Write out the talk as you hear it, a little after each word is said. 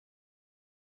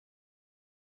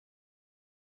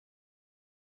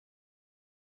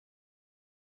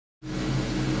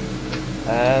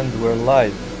And we're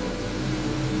live.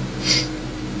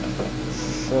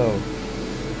 So,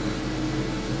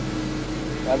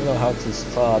 I don't know how to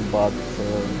start, but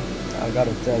I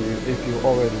gotta tell you, if you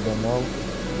already don't know,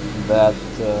 that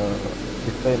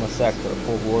the famous actor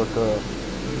Paul Walker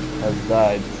has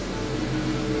died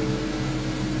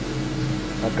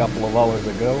a couple of hours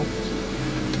ago.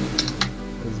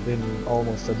 It's been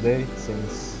almost a day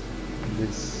since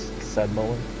this sad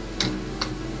moment,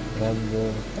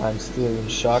 and I'm still in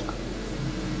shock,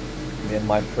 me and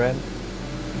my friend.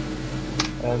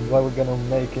 And what we're gonna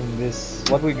make in this,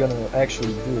 what we're gonna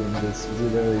actually do in this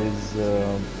video is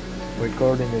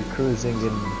recording a cruising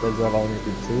in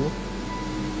R.I.P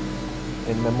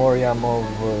in memoriam of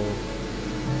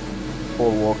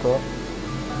Paul Walker.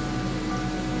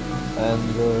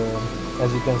 And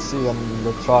as you can see on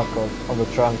the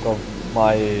trunk of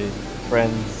my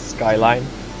friend's Skyline,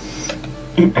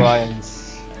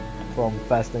 Brian's from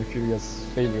Fast and Furious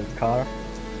favorite car.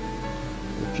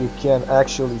 If you can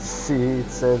actually see, it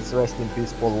says "Rest in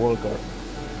Peace, Paul Walker."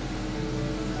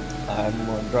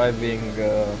 I'm driving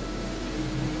a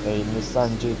Nissan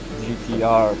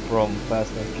GTR from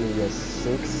Fast and Furious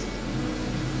 6,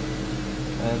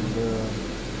 and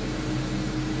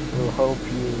we'll hope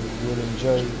you will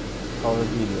enjoy our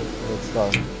video. Let's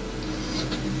start.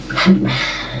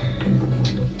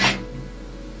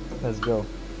 Let's go.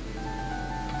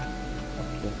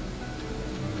 Okay.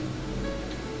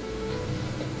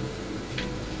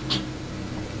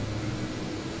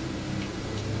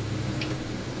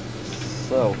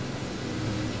 So,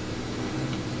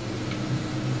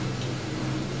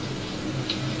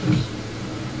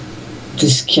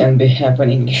 this can be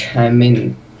happening. I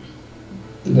mean,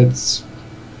 that's...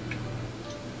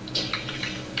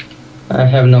 I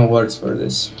have no words for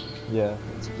this. yeah,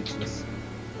 it's speechless.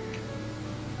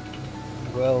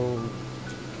 Well,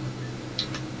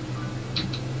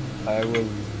 I will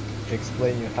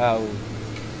explain you how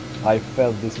I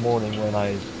felt this morning when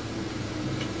I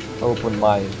opened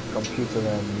my computer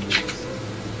and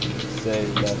said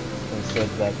that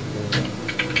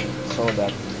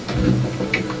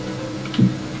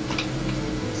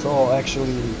saw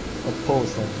actually a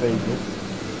post on Facebook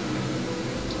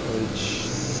which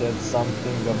said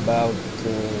something about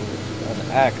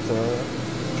an actor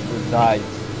who died,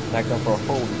 an actor for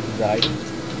Hollywood who died,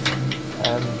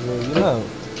 and you know,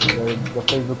 the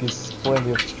Facebook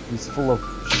is full of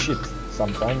shit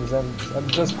sometimes,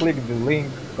 and just clicked the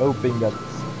link hoping that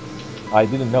I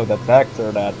didn't know that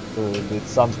actor that did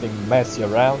something messy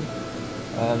around.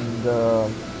 And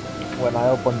when I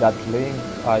opened that link,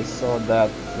 I saw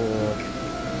that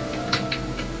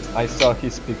I saw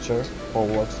his picture, Paul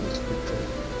Walker's picture,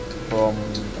 from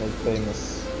a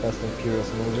famous Fast and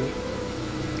Furious movie,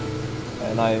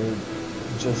 and I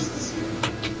just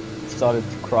started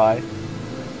to cry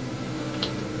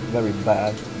very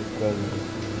bad, because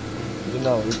you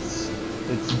know,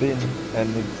 it's been,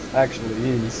 and it actually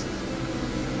is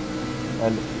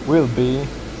and will be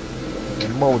a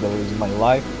model in my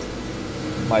life,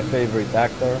 my favorite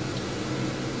actor,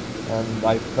 and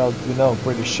I felt, you know,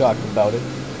 pretty shocked about it.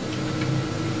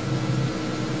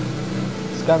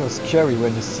 It's kind of scary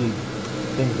when you see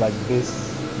things like this.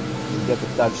 You get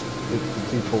attached to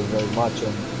people very much,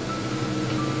 and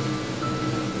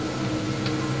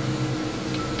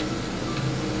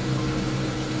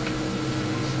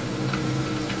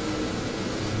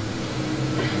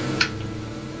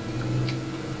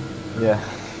yeah,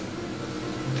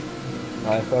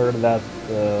 I heard that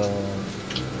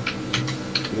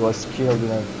he was killed in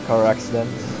a car accident.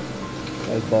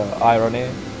 It's the irony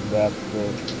that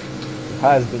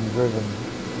has been driven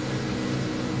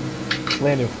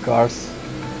plenty of cars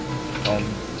and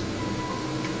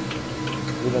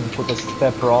didn't put a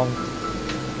step wrong.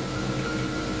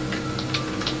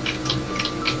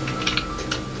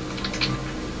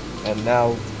 And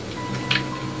now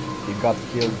he got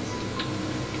killed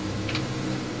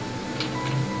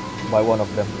by one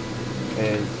of them,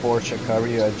 a Porsche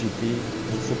Carrera GT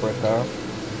supercar,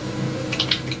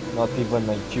 not even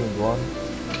a tuned one.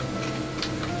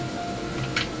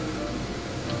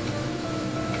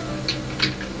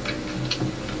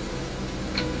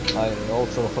 I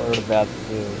also heard that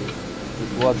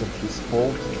it wasn't his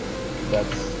fault.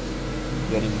 That's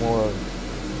getting more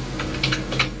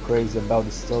crazy about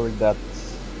the story, that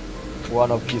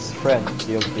one of his friends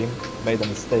killed him, made a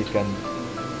mistake, and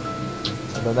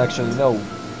I don't actually know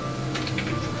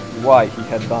why he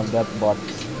had done that, but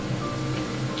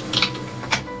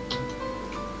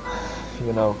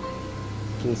you know,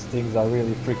 these things are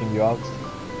really freaking you out.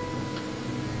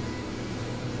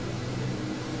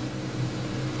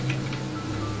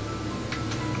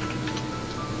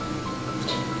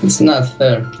 It's not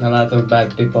fair. A lot of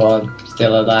bad people are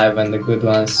still alive and the good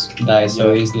ones die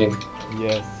so Yeah. easily.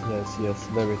 Yes, yes, yes,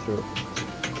 very true.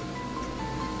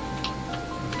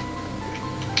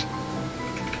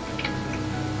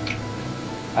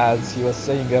 As he was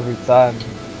saying every time,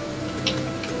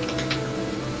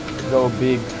 go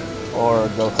big or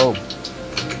go home.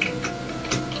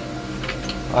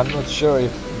 I'm not sure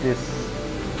if this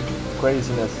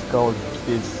craziness called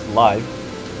his life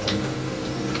and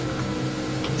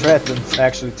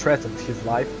actually threatened his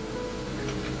life.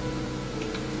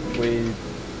 We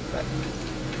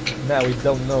now we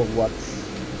don't know what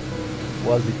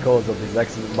was the cause of his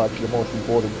accident, but the most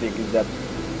important thing is that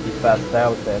he passed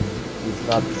out and he's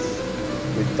not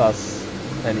with us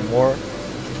anymore.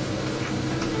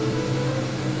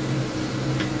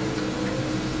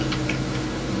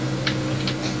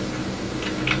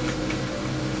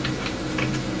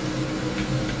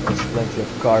 There's plenty of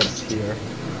cars here.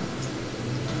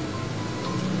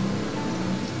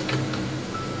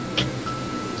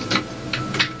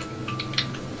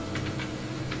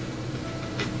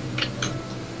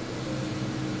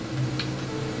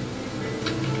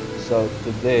 So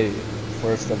today,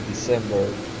 1st of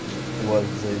December,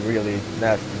 was a really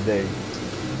nasty day,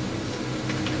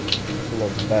 full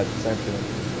of bad sentiment,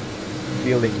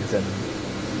 feelings, and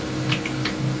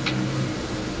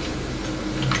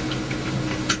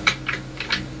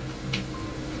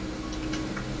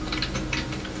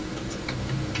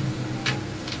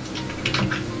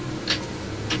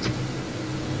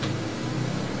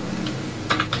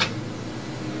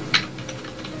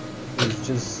it's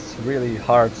just really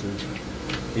hard to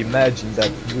imagine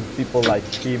that good people like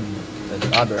him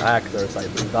and other actors are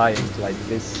dying like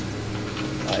this.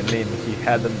 I mean, he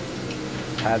hadn't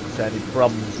had any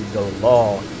problems with the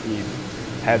law. He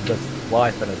had a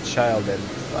wife and a child, and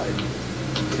I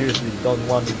seriously don't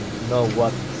want to know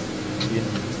what's in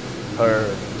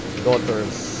her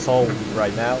daughter's soul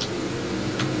right now.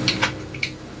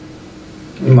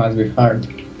 It must be hard.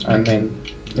 I mean,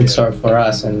 it's Yeah, hard for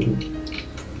us and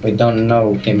we don't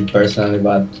know him personally,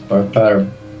 but for her,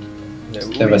 yeah, it's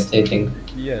devastating.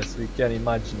 yes, we can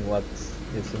imagine what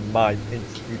is in mind.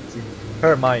 It's in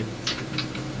her mind,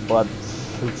 but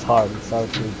it's hard. It's hard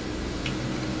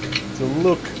to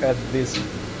look at this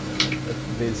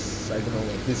I don't know,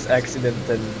 this accident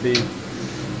and be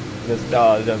just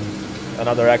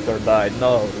another actor died.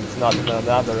 No, it's not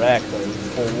another actor. It's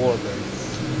Paul Walker.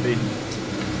 It's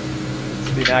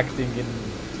been acting in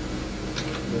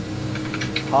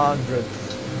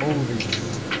hundreds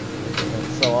movies and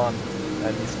so on,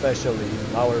 and especially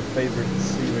in our favorite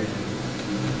series,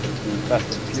 the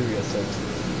Fast and Furious. And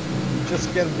you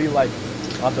just can't be like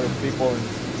other people and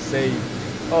say,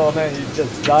 "Oh man, you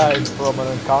just died from an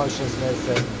unconsciousness,"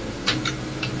 and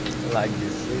like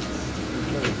this. It's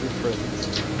very different.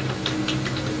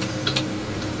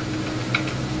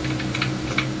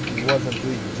 He wasn't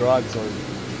doing drugs or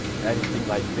anything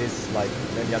like this, like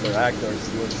many other actors.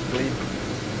 He was clean.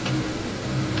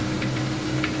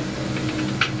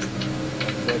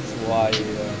 And that's why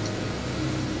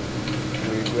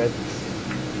we regret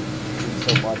him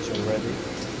so much already.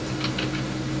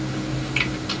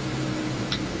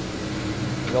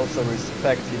 We also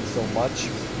respect him so much.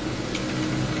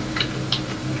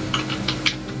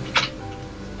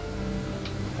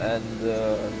 And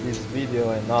this video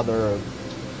and other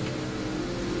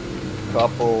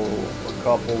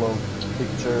couple of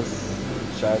pictures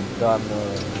which I've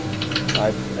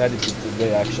edited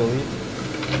today actually,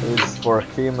 is for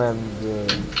him, and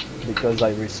because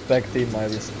I respect him, I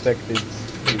respected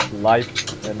his life,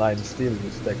 and I'm still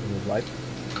respecting his life.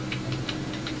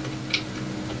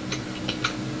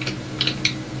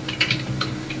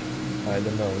 I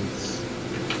don't know, it's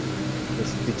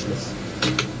just speechless.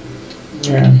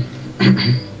 Yeah.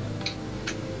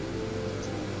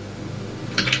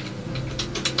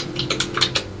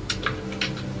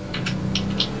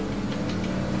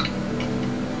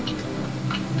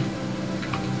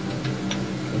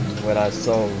 When I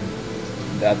saw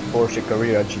that Porsche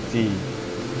Carrera GT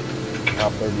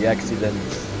after the accident,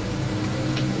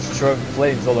 strong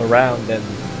flames all around, and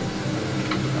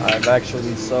I've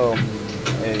actually saw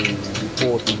a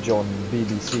reportage on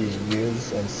BBC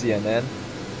News and CNN,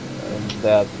 and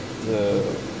that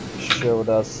showed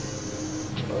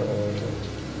us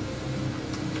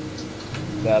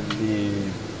that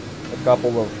a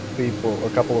couple of people,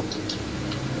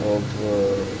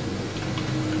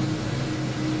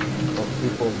 of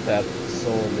people that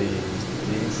saw the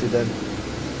incident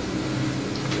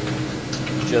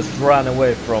just ran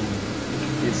away from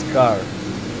his car,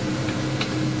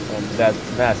 and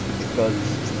that's nasty because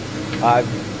I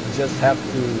just have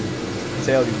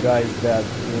tell you guys that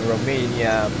in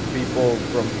Romania, people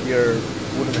from here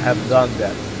wouldn't have done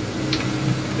that.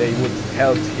 They would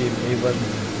help him even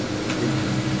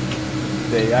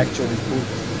if they actually put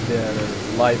their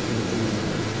life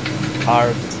into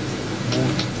hard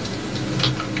mood,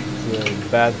 to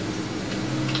a bad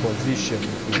position,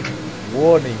 to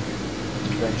warning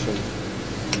eventually.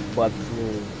 But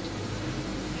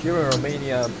here in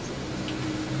Romania,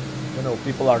 you know,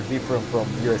 people are different from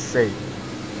USA.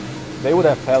 They would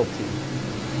have helped him.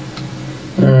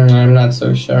 I'm not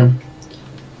so sure.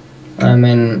 I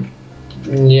mean,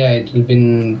 yeah, it would have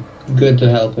been good to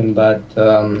help him, but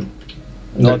the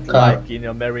Not car. like in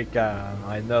America.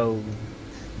 I know,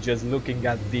 just looking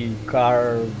at the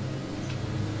car,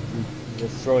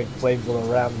 just throwing flames all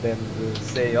around and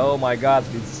say, "Oh my God,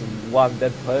 it's one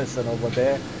dead person over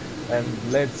there," and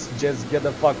let's just get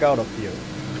the fuck out of here.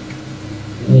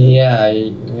 Yeah,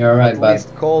 you're right, At but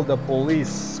least call the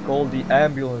police, call the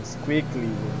ambulance quickly.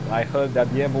 I heard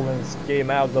that the ambulance came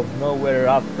out of nowhere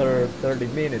after 30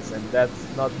 minutes, and that's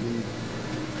not the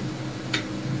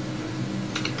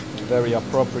very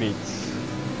appropriate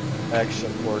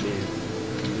action for the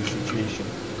situation.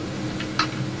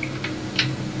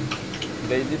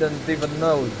 They didn't even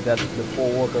know that the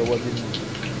poor worker was in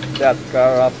that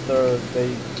car after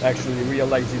they actually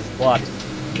realized his body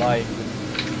lying in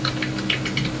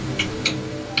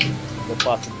the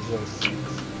passenger seat.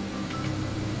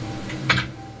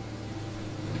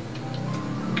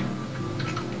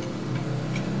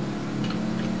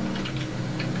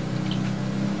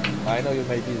 I know you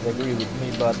may disagree with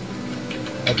me, but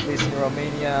at least in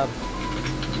Romania,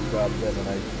 God damn it,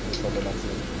 I just had an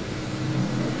accident.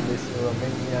 At least in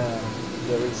Romania,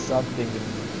 there is something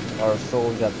in our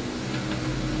soul that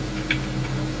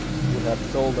would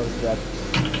have told us that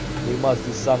we must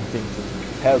do something to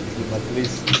help him, at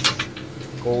least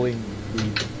calling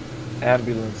the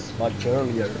ambulance much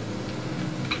earlier,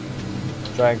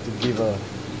 trying to give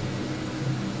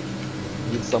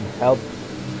some help.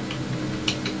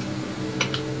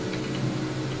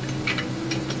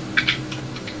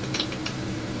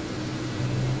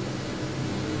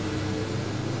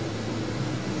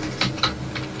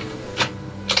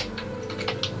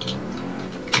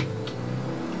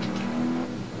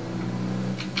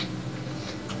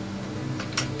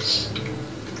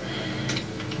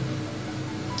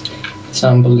 it's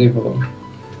unbelievable.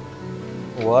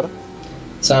 What?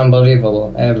 It's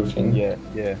unbelievable, everything. Yeah,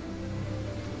 yeah.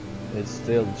 It's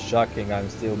still shocking. I'm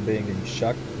still being in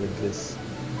shock with this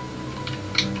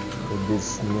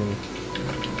news.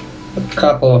 A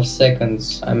couple of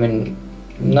seconds, I mean,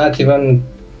 not even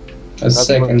a Not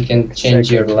second even can a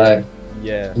change your second, life,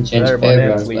 yeah, can change everyone's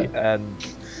permanently life. and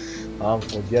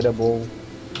unforgettable,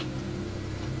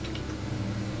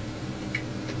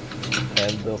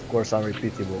 and of course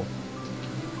unrepeatable.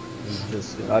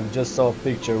 I just saw a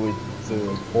picture with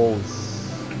Paul's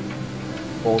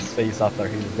face after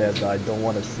his death. I don't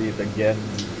want to see it again.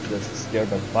 Just scared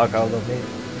the fuck out of me.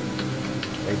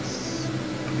 It's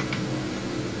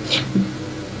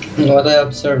What I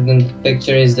observed in the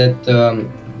picture is that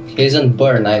he isn't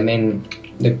burned. I mean,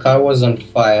 the car was on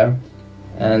fire,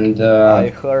 and I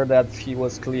heard that he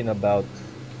was clean about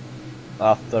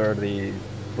after the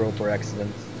proper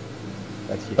accident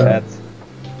that he had,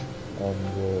 and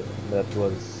that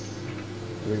was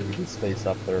really his face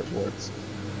afterwards.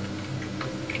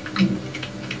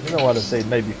 You know what to say? It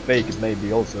may be fake. It may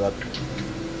be also that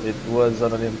it was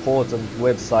on an important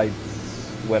website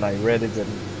when I read it, and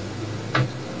I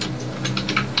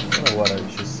don't know what I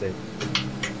should say.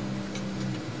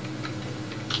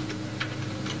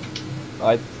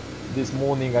 This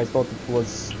morning I thought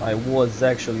I was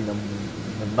actually in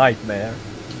a nightmare,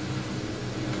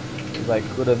 because I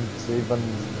couldn't even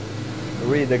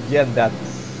read again that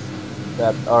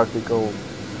article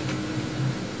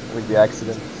with the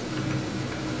accident.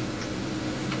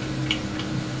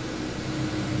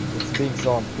 It's being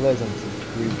so unpleasant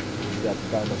to read that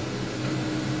kind of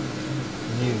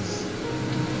news.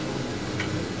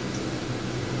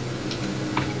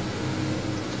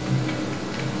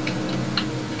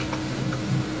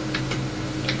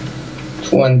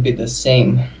 it won't be the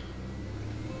same.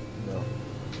 No,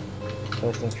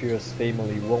 Fast and Furious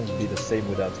family won't be the same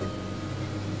without him.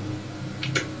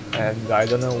 And I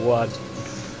don't know what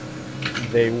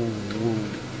they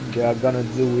are gonna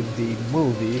do with the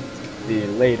movie, the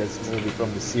latest movie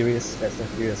from the series, Fast and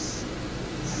Furious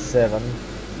 7.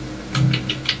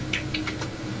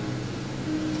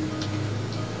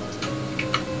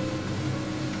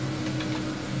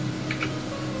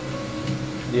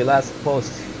 The last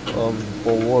post of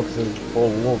Paul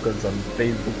Walker's on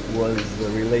Facebook was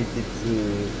related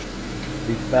to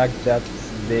the fact that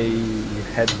they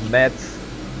had met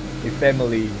a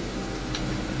family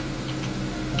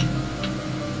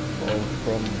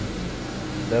from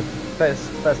the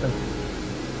Fast and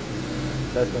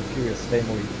Furious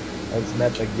family has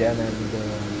met again, and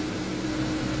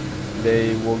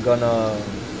they were gonna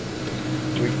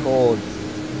record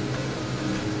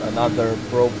another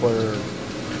proper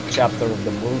chapter of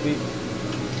the movie,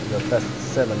 the Fast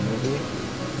 7 movie,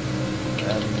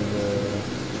 and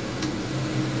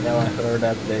now I heard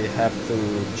that they have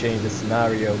to change the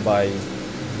scenario by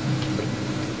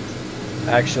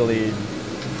actually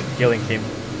killing him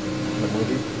in the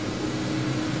movie.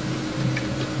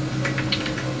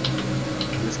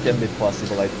 This can be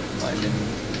possible. I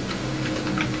mean,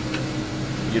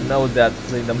 you know that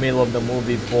in the middle of the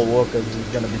movie, Paul Walker is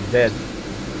gonna be dead.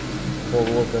 Paul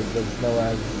Walker as well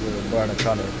as Brian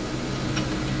O'Connor,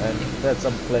 and that's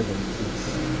unpleasant.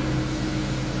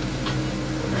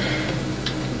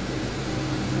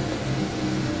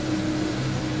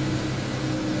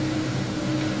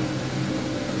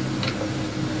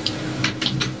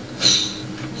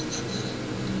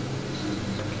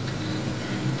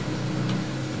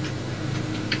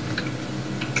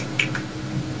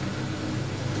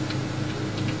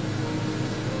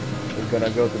 Gonna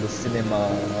go to the cinema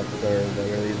after the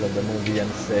release of the movie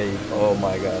and say, oh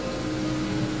my god,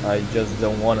 I just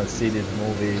don't want to see this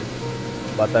movie,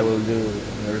 but I will do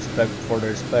in respect for the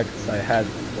respect I had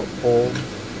for Paul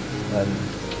and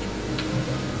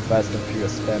Fast and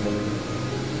Furious family,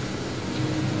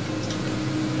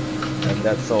 and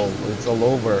that's all. It's all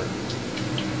over.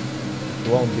 It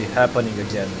won't be happening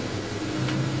again.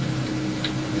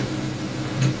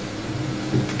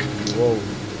 Whoa.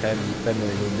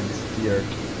 Family will be disappeared.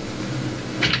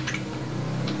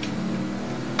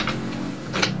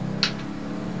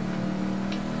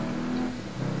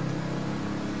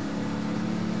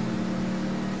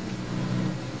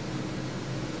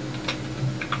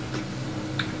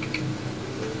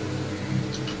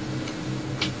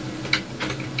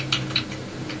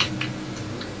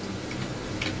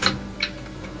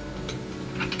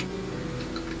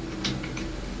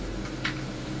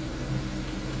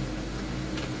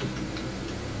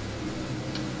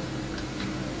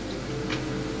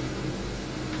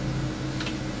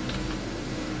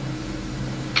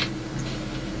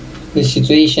 The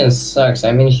situation sucks.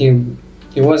 I mean,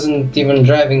 he wasn't even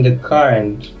driving the car,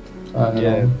 and I don't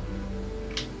know.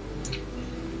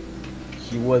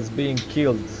 He was being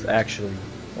killed. Actually,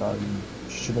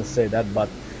 shouldn't say that, but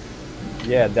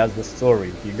yeah, that's the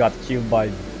story. He got killed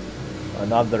by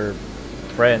another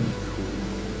friend.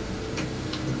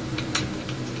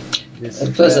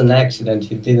 It was an accident.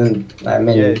 He didn't. I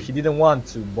mean, yeah, he didn't want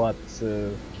to, but.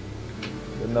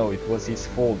 No, it was his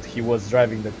fault. He was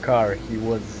driving the car. He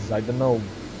was, I don't know,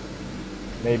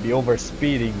 maybe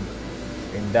overspeeding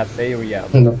in that area.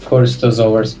 Of course, it was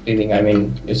overspeeding. I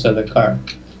mean, you saw the car.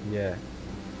 Yeah.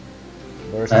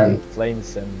 Bursting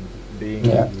flames and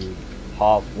being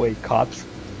halfway cut.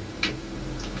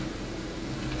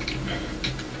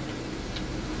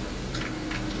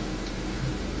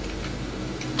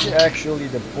 Yeah, actually,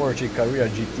 the Porsche Carrera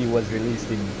GT was released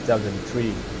in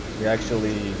 2003. It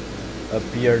actually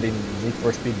appeared in Need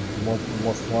for Speed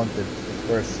Most Wanted, the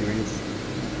first series,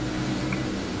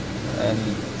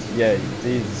 and yeah, it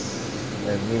is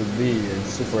and will be a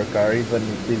supercar, even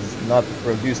if it is not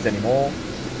produced anymore.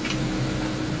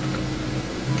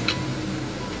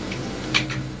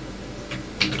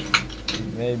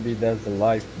 Maybe that's the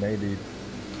life. Maybe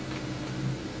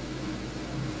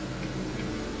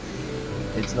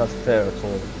it's not fair at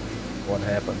all what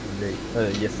happened today,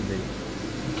 yesterday.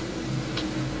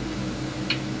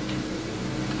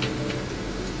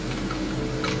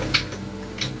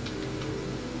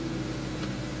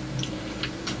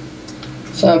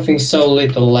 Something so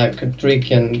little like a tree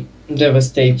can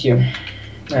devastate you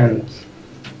and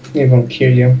even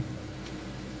kill you.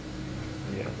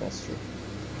 Yeah, that's true.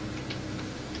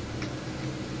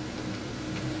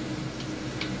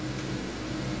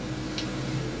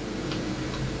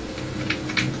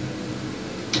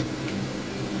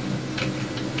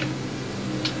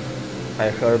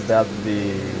 I heard that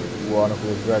the one who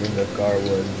was driving the car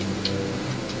was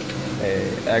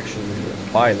actually a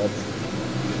pilot.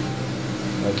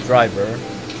 A driver,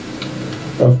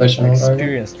 Professional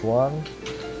experienced driver.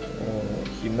 one.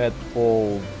 He met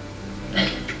Paul,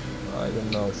 I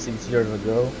don't know, 6 years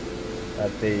ago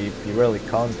at a Pirelli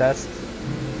contest.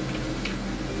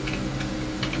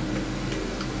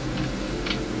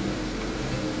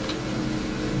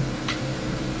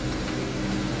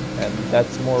 And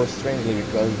that's more strangely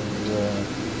because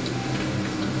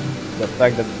the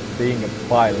fact that being a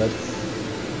pilot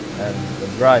and the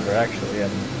driver actually,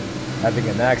 and having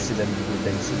an accident with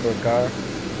a supercar.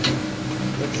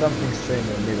 That's something strange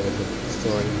in the middle of the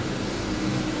story.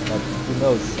 But who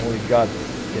knows? Only God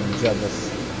can judge us.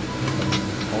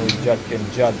 Only God can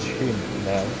judge him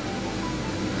now.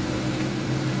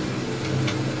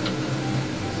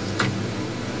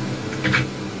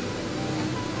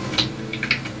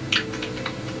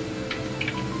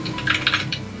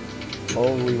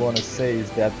 All we want to say is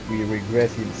that we regret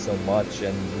him so much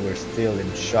and we're still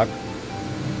in shock.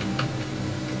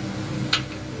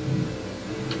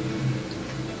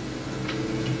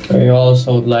 We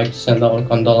also would like to send our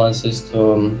condolences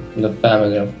to the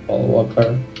family of Paul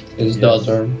Walker, his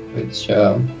daughter, which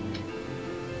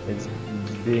it's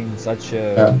being such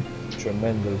a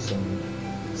tremendous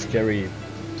and scary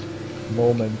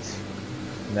moment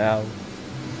now.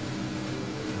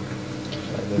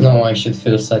 no one should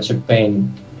feel such a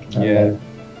pain. Yeah,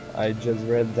 I just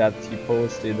read that he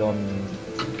posted on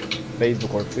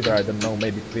Facebook or Twitter, I don't know,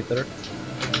 maybe Twitter,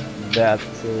 that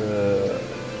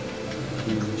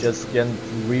he just can't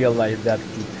realize that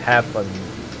it happened.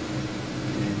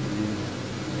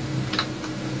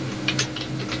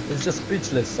 It's just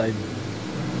speechless. I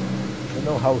don't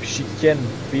know how she can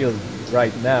feel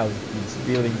right now. He's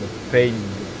feeling the pain,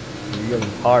 the real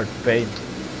hard pain,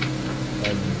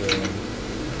 and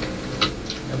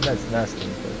that's nasty.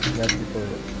 It's nasty for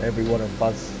every one of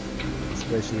us,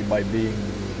 especially by being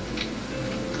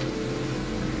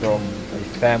from a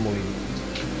family.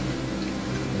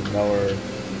 And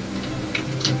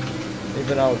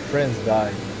even our friends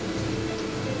died,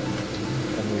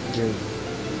 and we feel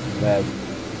bad.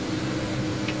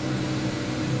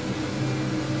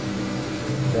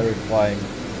 Terrifying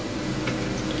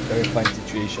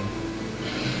situation.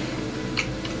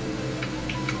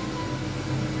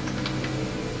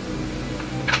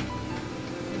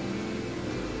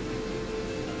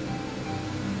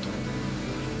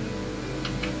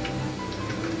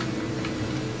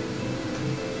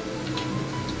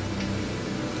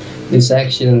 These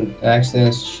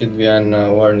accidents should be a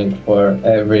warning for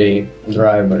every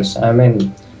drivers. I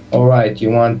mean, alright,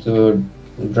 you want to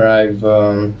drive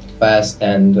fast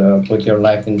and put your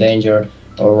life in danger.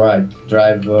 Alright,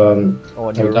 drive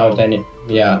without any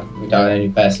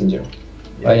passenger.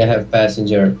 Yeah, when you have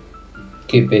passenger,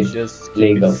 keep it just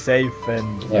legal. Keep it safe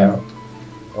and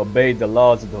obey the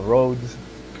laws of the road.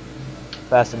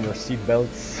 Fasten your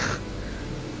seatbelts.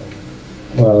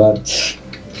 Well, that's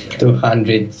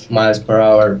 200 miles per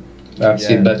hour.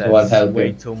 Seatbelt won't help way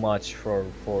you. too much for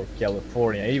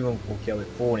California, even for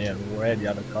California and already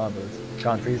other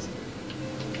countries.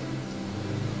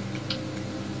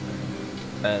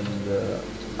 And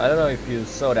I don't know if you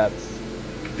saw that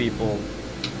people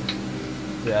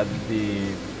that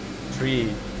the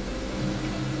tree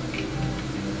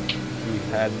he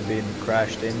had been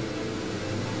crashed in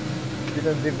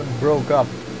didn't even broke up.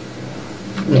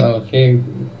 No,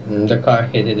 the car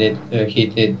hit it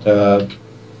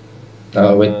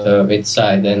with its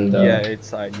side and its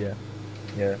side,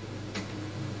 yeah,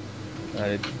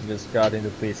 and it just got into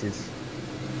pieces.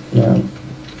 Yeah.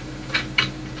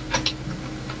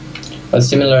 A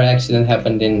similar accident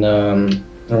happened in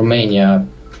Romania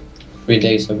 3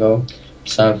 days ago,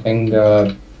 something,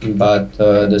 but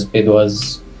the speed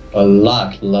was a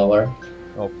lot lower.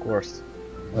 Of course.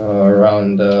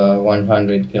 Around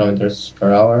 100 kilometers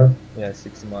per hour. Yeah,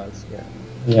 60 miles. Yeah.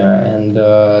 Yeah, and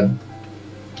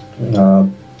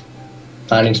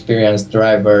unexperienced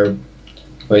driver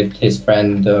with his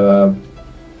friend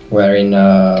were in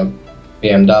a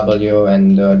BMW,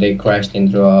 and they crashed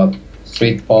into a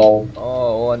street pole.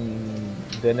 Oh, on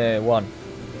Dene 1.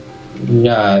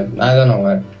 Yeah, I don't know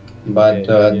what, but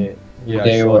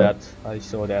I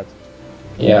saw that.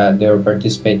 Yeah, they were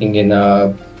participating in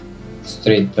a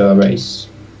street race,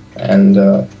 and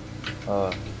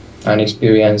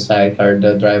unexperienced. I heard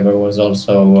the driver was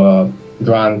also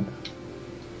drunk.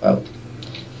 Well,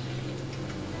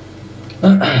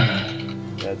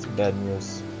 that's bad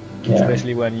news,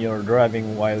 especially when you're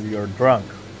driving while you're drunk.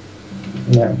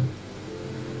 Yeah.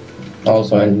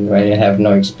 Also, when you have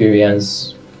no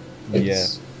experience.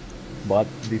 But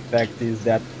the fact is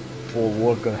that Paul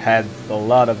Walker had a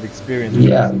lot of experience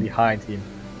behind him,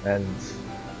 and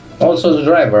also the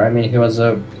driver. I mean, he was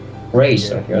a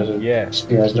racer. He was an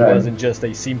experienced driver. He wasn't just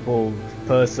a simple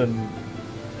person.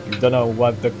 You don't know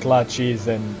what the clutch is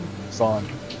and so on.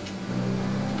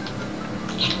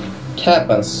 It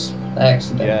happens.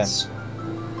 Accidents.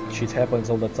 Yeah. Shit happens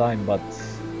all the time, but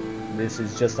this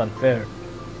is just unfair.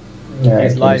 Yeah,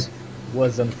 his life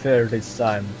was unfair this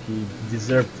time. He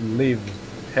deserved to live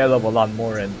a hell of a lot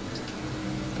more, and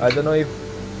I don't know if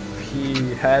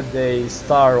he had a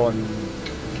star on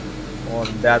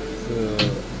that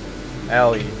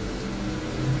alley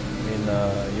in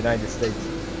United States.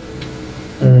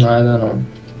 I don't know.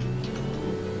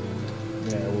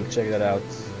 Yeah, we'll check that out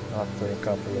after a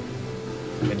couple of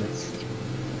minutes.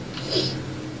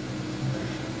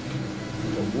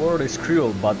 The world is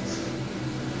cruel, but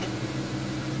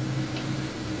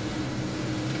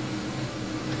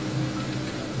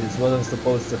this wasn't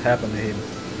supposed to happen to him.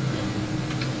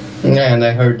 Yeah, and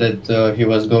I heard that he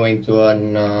was going to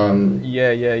an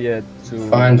Yeah, to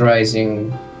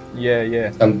fundraising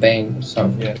campaign or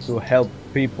something. yeah, to help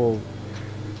people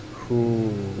who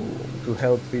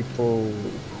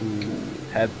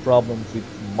had problems with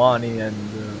money and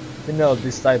you know,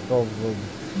 this type of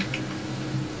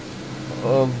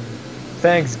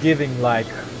Thanksgiving like.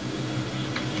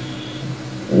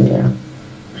 Yeah.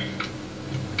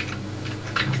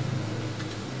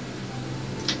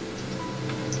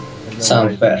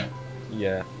 Sound fair.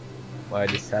 Yeah, why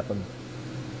this happened.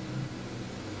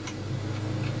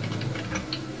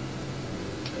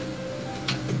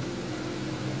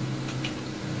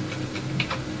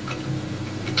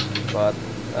 But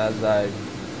as I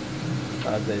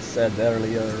said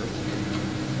earlier,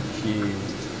 he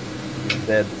is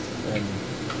dead, and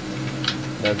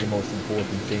that's the most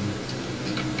important thing.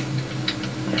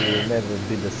 He will never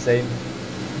be the same.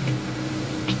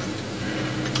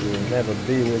 He will never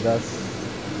be with us.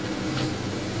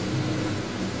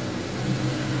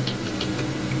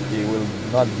 He will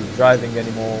not be driving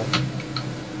anymore.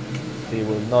 He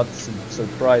will not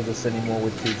surprise us anymore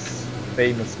with his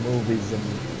famous movies and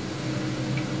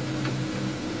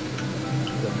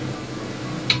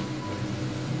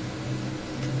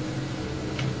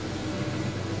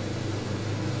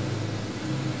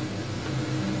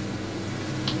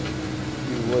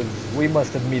we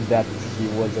must admit that he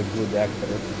was a good actor.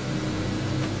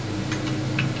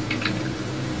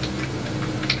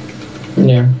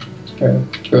 Yeah,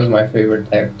 he was my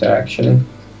favorite actor actually.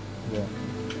 Yeah,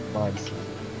 nice.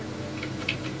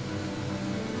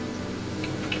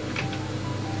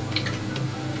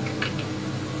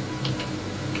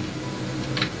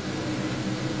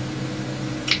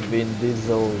 Vin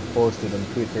Diesel posted on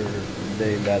Twitter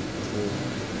today that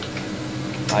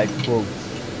I quote,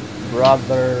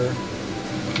 "Brother,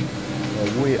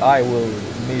 I will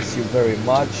miss you very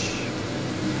much.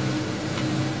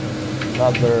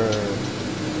 Another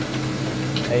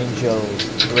angel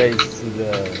raised to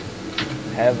the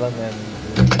heaven,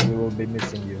 and we will be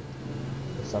missing you,"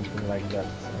 or something like that.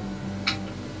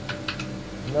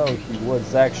 No, he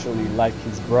was actually like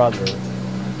his brother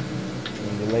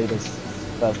in the latest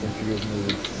Fast and Furious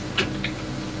movies.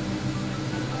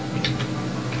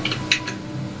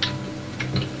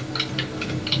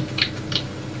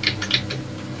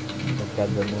 Look at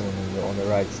the moon on the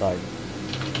right side.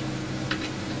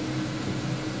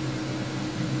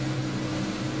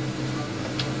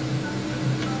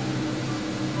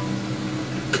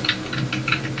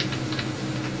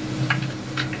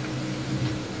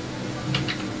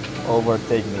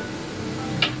 Overtake me.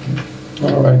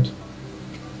 Alright.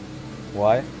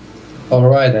 Why?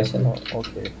 Alright, I said. Oh,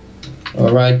 okay.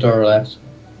 Right or left?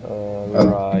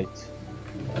 Right.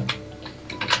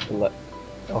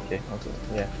 Okay,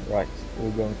 yeah, right.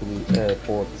 We're going to the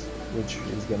airport, which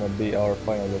is gonna be our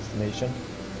final destination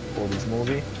for this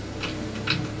movie.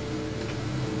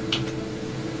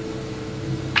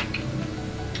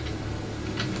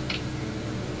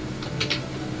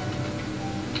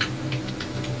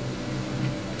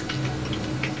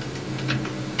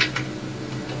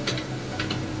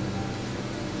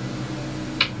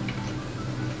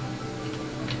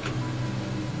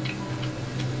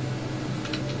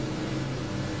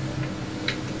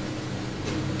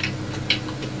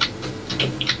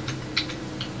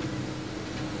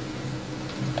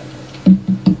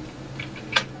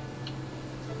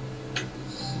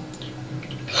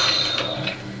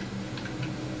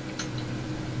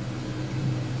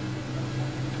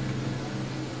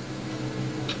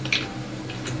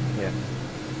 Yeah.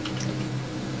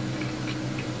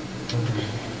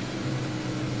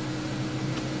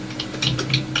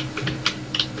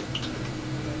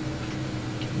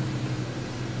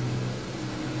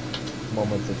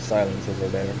 Moments of silence over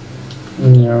there,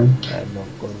 Yeah. and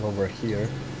of course over here.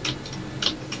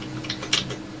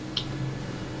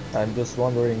 I'm just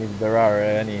wondering if there are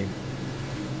any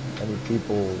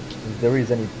people, if there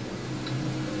is any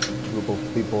group of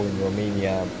people in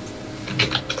Romania.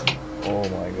 Oh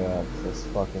my god, this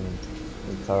fucking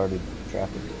retarded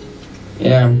traffic.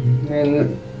 Yeah,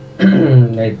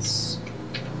 and it's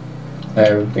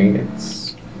everything.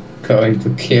 It's going to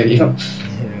kill you.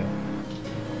 Yeah.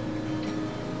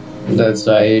 That's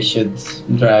why you should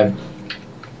drive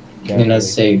in a carefully.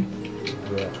 safe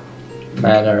Yeah,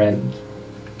 manner and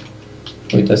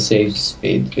with a safe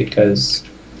speed, because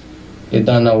you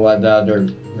don't know what the other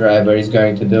driver is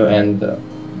going to do, and you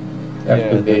have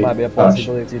to yeah. There be might be a cautious.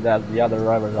 possibility that the other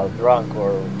drivers are drunk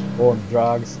or on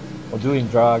drugs or doing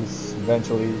drugs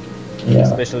eventually, Yeah.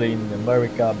 especially in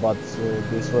America. But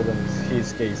this wasn't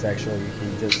his case actually. He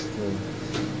just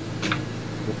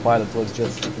the pilot was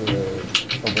just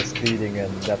over speeding,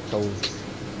 and that caused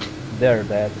their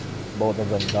death. Both of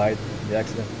them died in the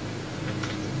accident.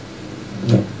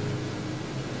 Yeah.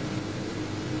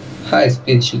 High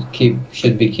speed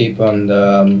should be keep on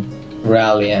the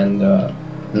rally and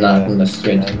not Yeah, on the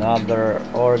street. and other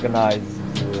organized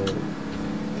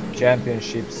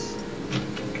championships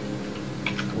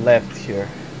left here.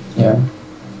 Yeah.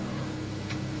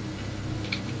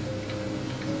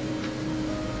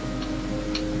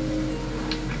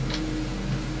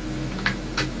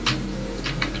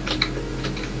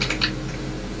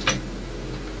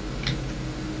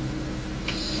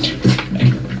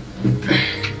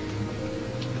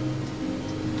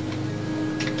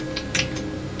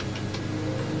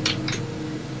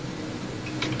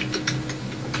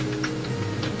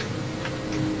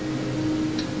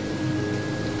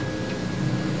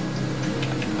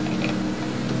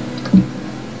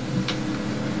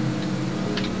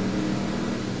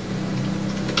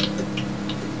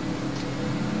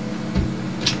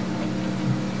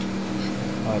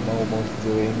 I'm almost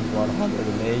doing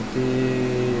 180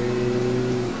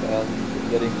 and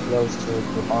getting close to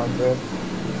 200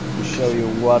 to show you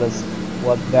what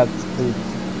that speed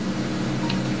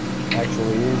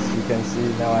actually is. You can see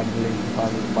now I'm doing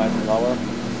 200 miles per hour,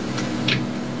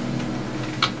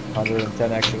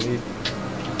 110 actually,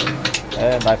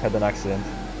 and I've had an accident.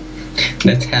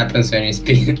 That happens when you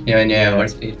speed, when you Yeah.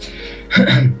 overspeed.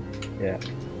 Yeah.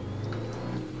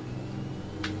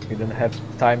 You don't have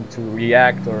time to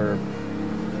react or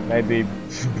maybe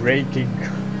braking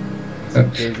in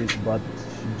some cases, but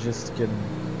you just can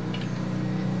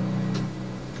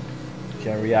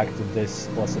react to this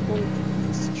possibility, to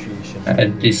this situation.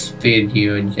 At this speed,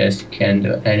 you just can't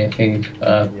do anything.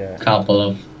 A Yeah. couple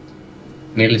of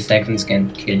milliseconds can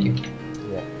kill you.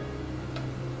 Yeah.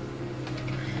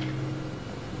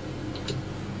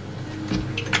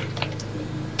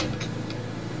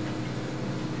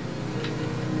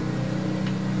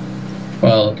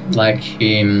 Well, like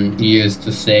he used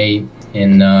to say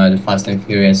in the Fast and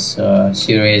Furious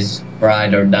series,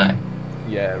 ride or die.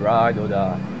 Yeah, ride or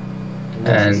die. It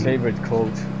was his And favorite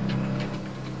quote.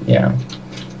 yeah,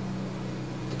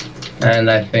 and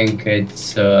I think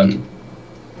it's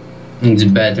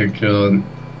better to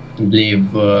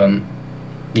live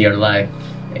your life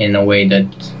in a way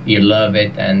that you love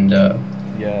it, and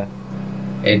Yeah.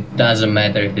 it doesn't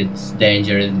matter if it's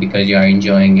dangerous because you are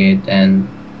enjoying it, and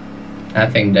I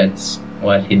think that's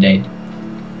what he did.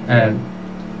 And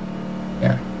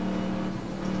yeah.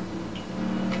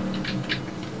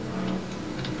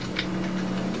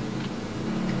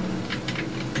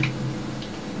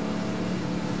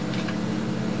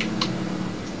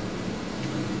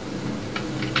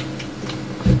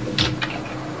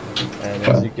 And as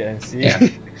Well, you can see, yeah.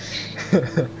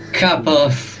 couple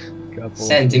of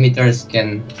centimeters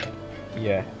can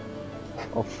yeah,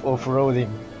 of off-roading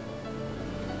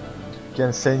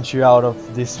can send you out of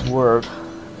this world.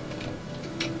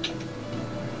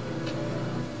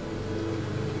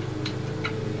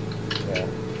 Yeah,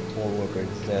 Paul Walker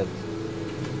is dead,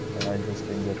 and I just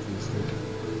can get used to it.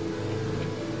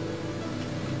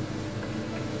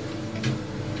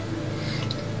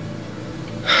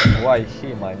 Why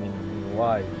him? I mean,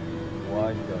 why?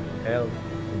 Why the hell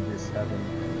did this happen?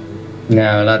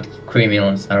 now a lot of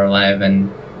criminals are alive and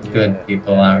good Yeah,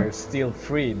 people and are. they're still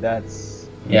free. That's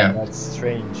Yeah.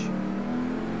 strange.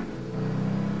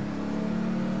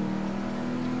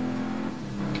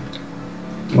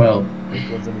 Well, It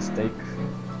was a mistake.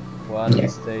 One Yeah.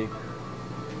 mistake.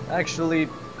 Actually,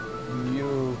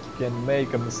 you can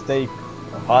make a mistake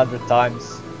 100 times,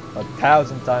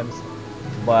 1,000 times,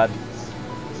 but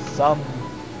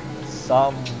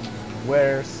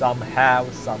somewhere, somehow,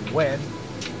 somewhen,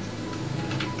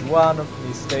 one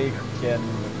mistake can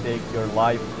take your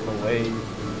life away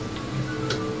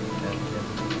and can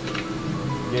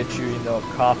get you in a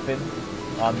coffin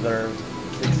under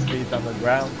 6 feet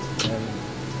underground, and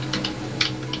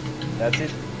that's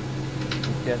it.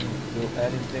 You can do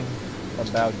anything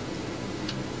about it.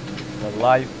 But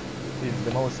life is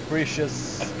the most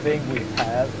precious thing we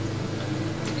have.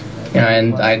 yeah,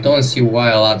 and I don't see why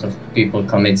a lot of people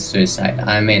commit suicide.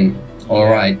 I mean,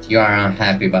 alright, you are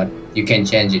unhappy, but you can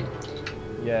change it.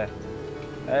 Yeah.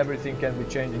 Everything can be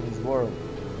changed in this world,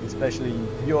 especially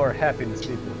your happiness,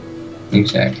 people.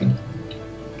 Exactly.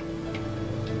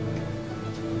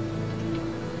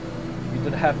 You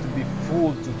don't have to be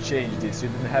fooled to change this. You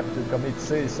don't have to commit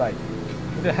suicide.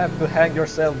 You don't have to hang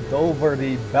yourself over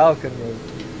the balcony of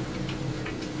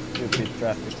stupid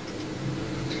traffic.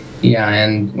 Yeah,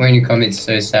 and when you commit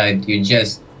suicide, you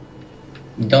just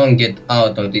don't get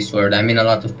out of this world. I mean, a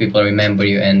lot of people remember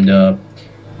you, and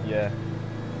Yeah,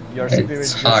 your spirit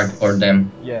it's just, hard for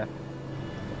them. yeah.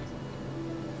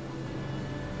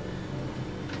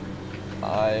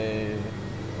 I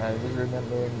was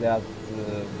remembering that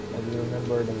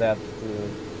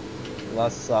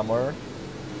last summer.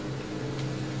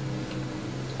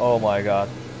 Oh my God,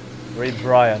 read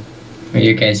Brian.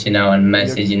 You can see now a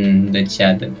message in the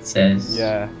chat that says,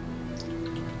 Yeah,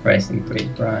 "Rest in peace,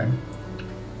 Brian."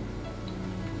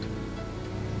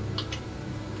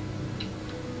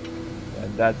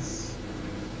 and that's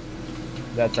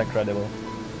incredible.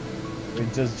 We're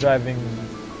just driving,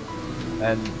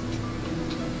 and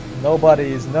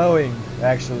nobody is knowing.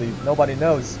 Actually, nobody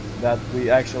knows that we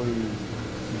actually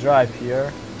drive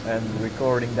here and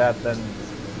recording that, and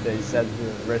they said,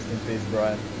 "Rest in peace,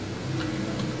 Brian."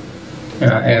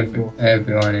 It's unbelievable.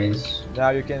 Everyone is. Now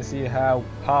you can see how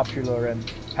popular and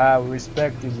how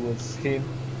respected was him.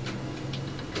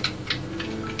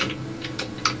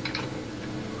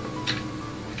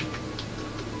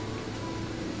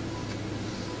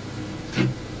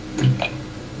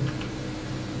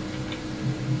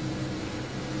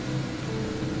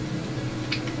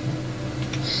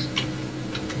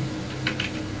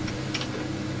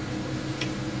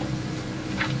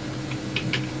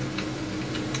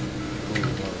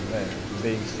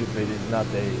 Being stupid is not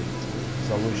a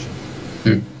solution.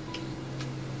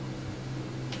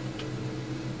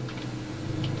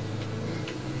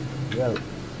 Well,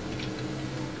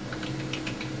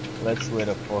 let's wait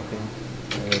up for him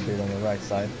a little bit on the right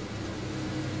side.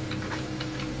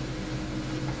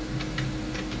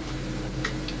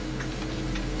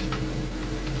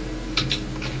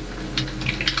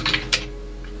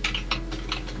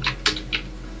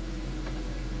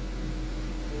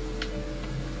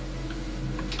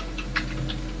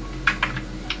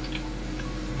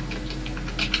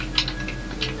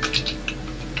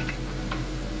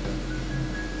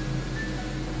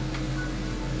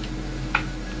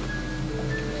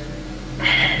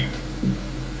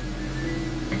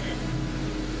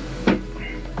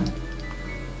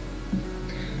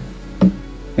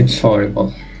 It's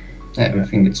horrible.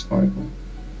 Everything is horrible.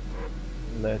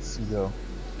 Let's go.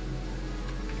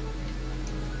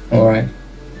 Alright.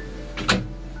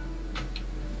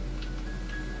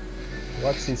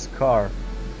 What's his car?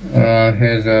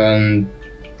 Here's Oh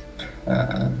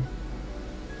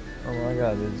my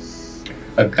God, it's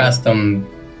a custom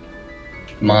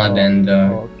mod and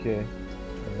okay.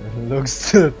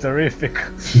 Looks terrific.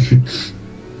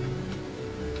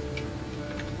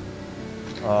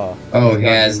 oh, he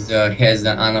has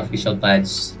the unofficial patch,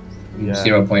 Yeah.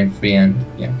 0.3 and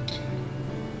yeah.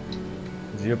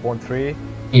 0.3?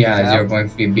 Yeah, Out?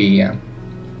 0.3b, yeah.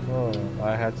 Oh,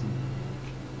 I had to.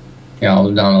 Yeah,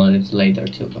 I'll download it later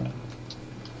too, but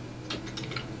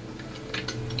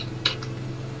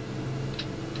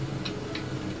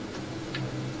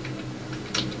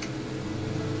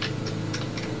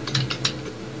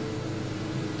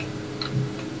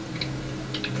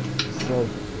So,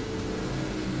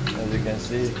 as you can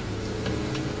see,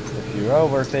 if you're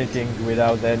overtaking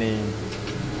without any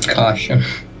caution.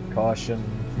 caution,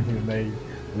 you may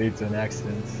lead to an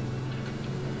accident.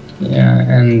 Yeah,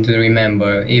 and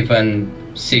remember, even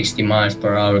 60 miles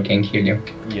per hour can kill you.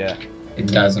 Yeah, It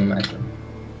doesn't matter.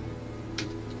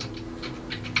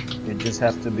 you just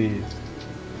have to be.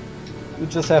 You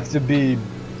just have to be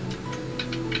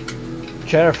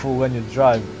careful when you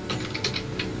drive,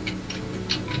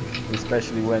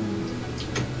 especially when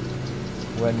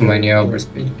You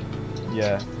overspeed.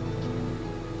 Yeah.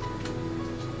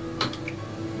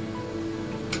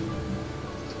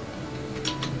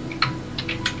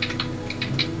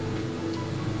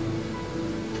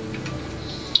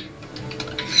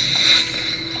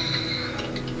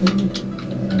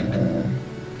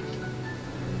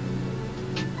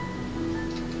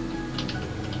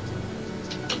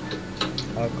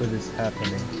 How could this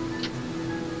happening?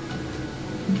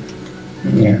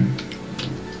 Yeah.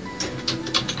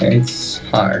 It's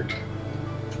hard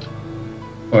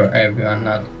for everyone.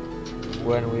 Not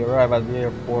When we arrive at the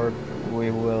airport, we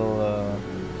will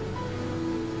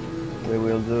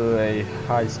do a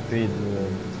high-speed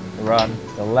run,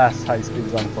 the last high-speed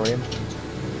run for him,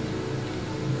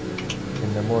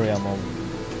 in memoriam of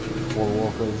 4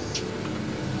 walkers.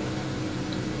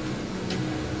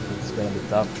 gonna be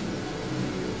tough.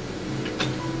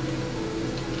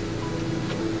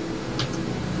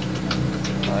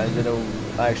 I didn't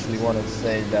actually want to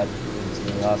say that it's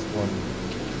the last one,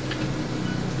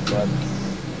 but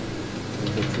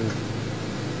it's the truth.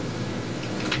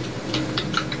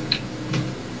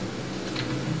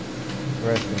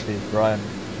 Rest in peace, Brian.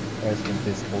 Rest in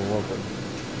peace, Paul Walker.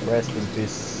 Rest in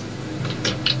peace,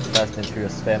 Fast and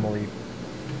Furious family.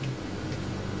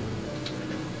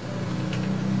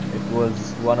 It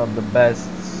was one of the best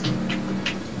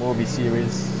movie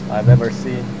series I've ever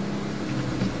seen,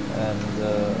 and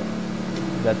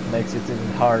that makes it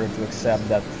even harder to accept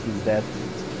that he's dead.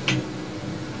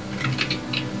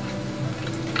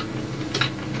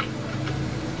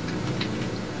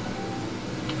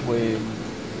 We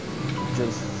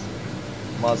just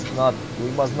we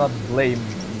must not blame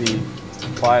the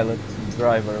pilot,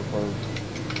 driver for...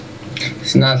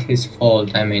 It's not his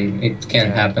fault. I mean, it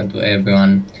can happen to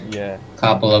everyone. Yeah.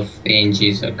 Couple of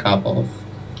inches, a couple of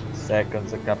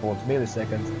seconds, a couple of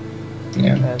milliseconds.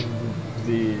 Yeah.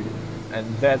 And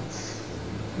that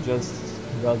just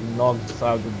got knocked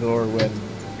out the door when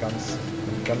it comes.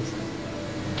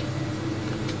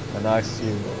 And asks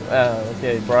you,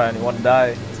 okay, Brian, you wanna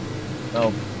die?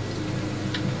 No.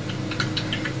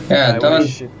 Yeah, I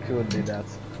wish it could be that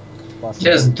possible.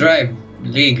 Just drive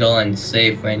legal and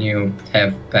safe when you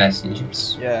have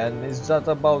passengers. Yeah, and it's not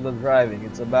about the driving,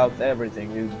 it's about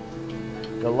everything.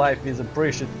 The life is a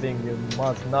precious thing. You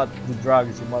must not do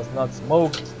drugs, you must not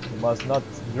smoke, you must not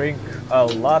drink a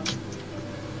lot.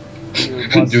 You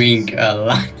must drink a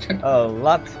lot. A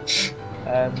lot.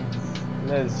 And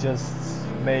let's just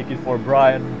make it for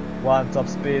Brian. One top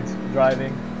speed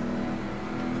driving,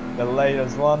 the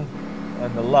latest one,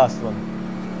 and the last one.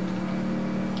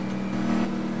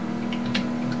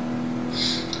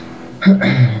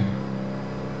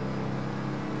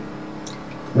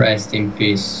 Rest in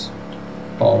peace,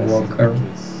 Paul Walker.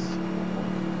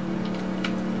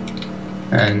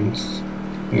 And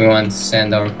we want to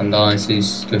send our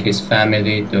condolences to his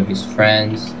family, to his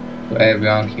friends, to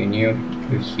everyone he knew,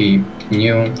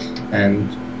 and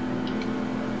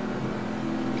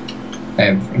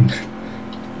everything.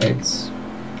 It's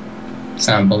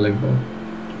unbelievable.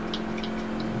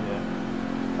 Yeah,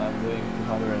 I'm doing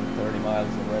 230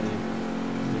 miles already.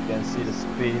 You can see the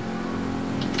speed.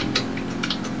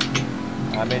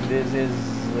 I mean, this is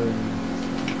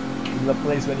a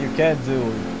place when you can do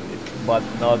it, but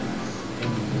not in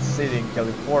the city in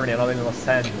California, not in Los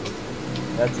Angeles.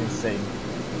 That's insane.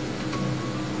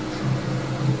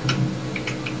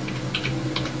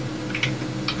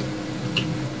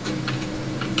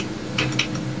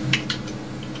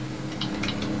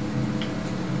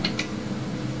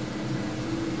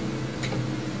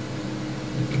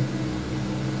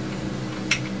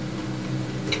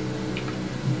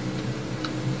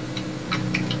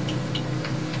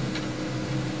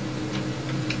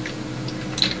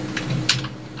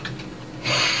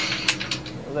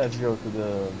 Let's go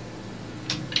to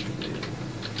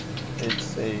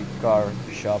it's a car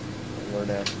shop over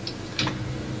there.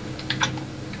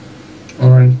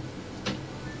 Alright.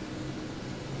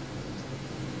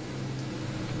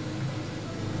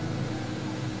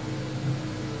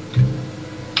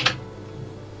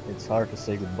 It's hard to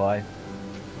say goodbye.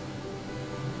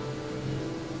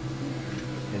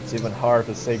 It's even hard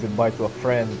to say goodbye to a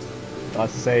friend, not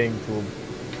saying to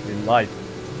in life.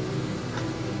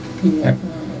 Yeah. I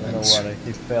don't know what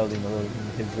he felt in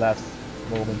his last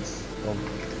moments of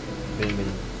being a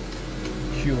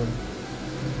human.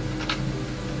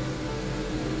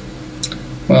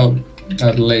 Well,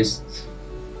 at least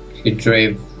he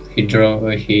died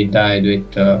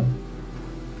with a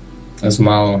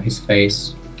smile on his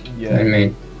face. Yeah. I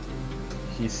mean,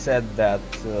 he said that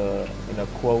in a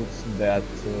quote that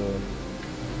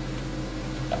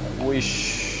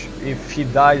wish if he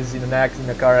dies in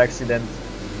a car accident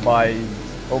by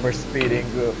overspeeding,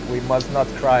 we must not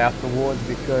cry afterwards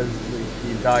because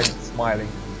he died smiling,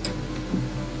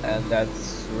 and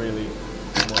that's really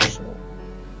emotional.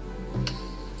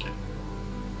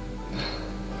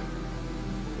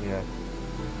 Yeah,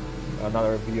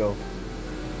 another view of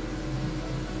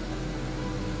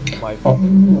my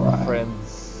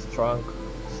friend's trunk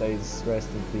says rest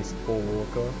in peace Paul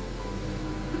Walker.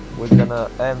 We're gonna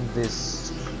end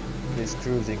this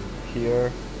cruising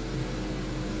here.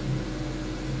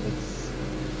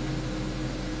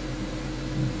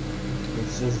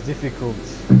 It's just difficult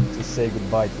to say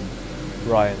goodbye to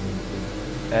Brian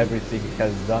and everything he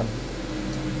has done.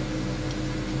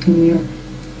 Yeah.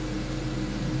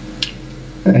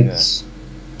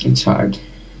 It's hard.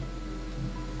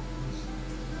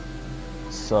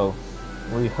 So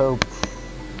we hope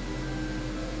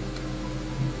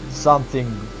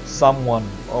someone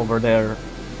over there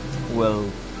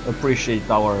will appreciate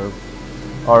our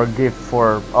gift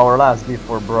for our last gift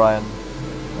for Brian,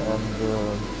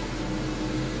 and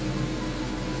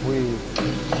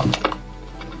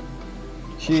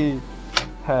she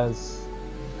has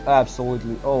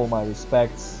absolutely all my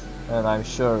respects, and I'm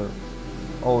sure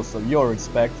also your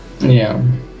respect, Yeah.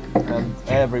 and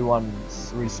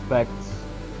everyone's respect,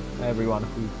 everyone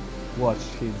who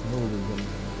watched his movies.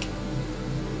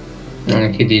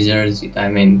 And he deserves it. I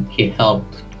mean, he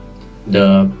helped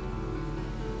the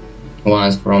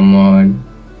ones from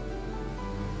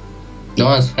the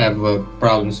ones who have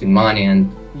problems with money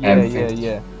and everything.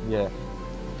 Yeah.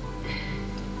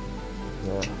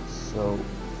 So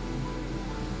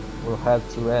we'll have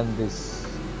to end this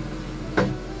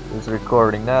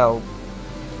recording now.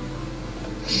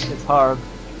 It's hard.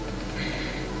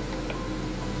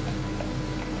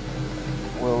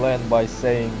 We'll end by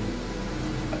saying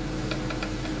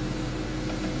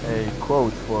a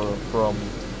quote from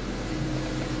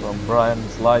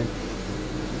Brian's life: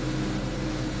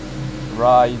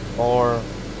 ride or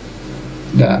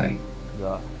Die.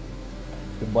 die.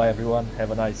 Goodbye everyone,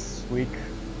 have a nice week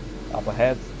up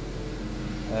ahead,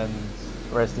 and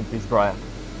rest in peace Brian.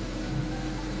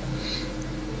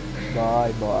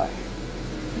 Bye bye.